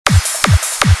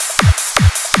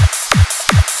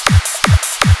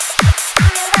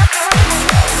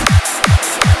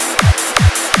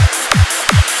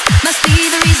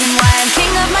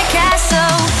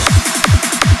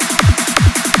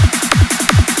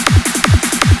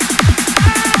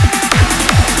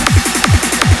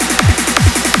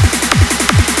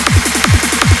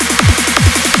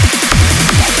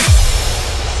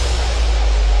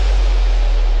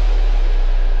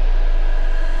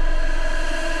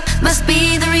Must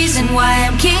be the reason why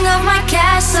I'm king of my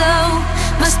castle.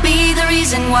 Must be the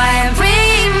reason why I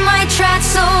read my trap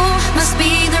soul. Must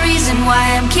be the reason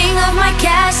why I'm king of my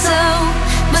castle.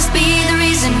 Must be the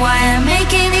reason why I'm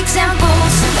making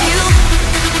examples of you.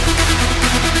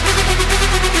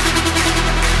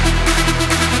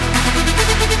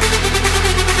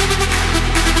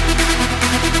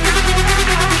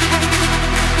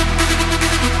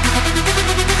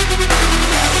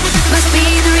 Must be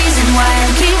the reason why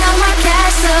I'm king of my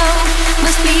castle.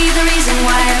 Must be the reason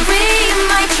why I read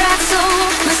my trap soul.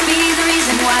 Must be the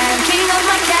reason why I'm king of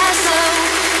my castle.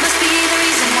 Must be the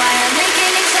reason why I'm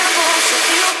making examples of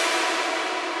you.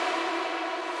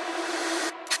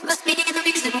 Must be the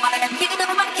reason why I'm king of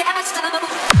my castle. Must be the reason why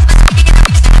I'm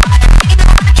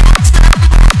king of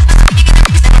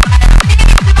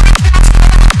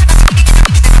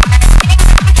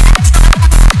my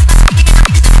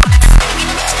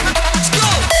castle. Must be the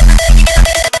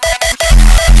reason why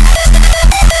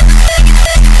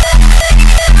I'm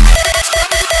reading my trap soul.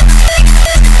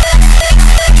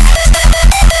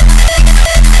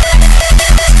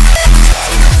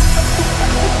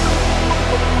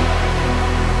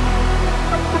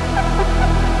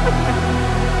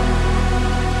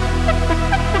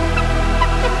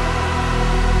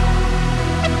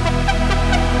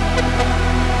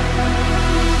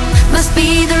 Must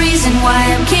be the reason why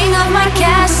I'm king of my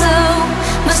castle.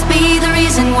 Must be the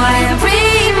reason why I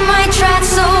read my trap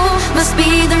soul. Must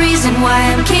be the reason why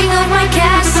I'm king of my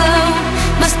castle.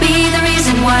 Must be the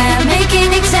reason why I'm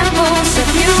making examples of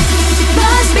you.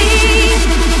 Must be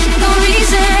the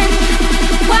reason.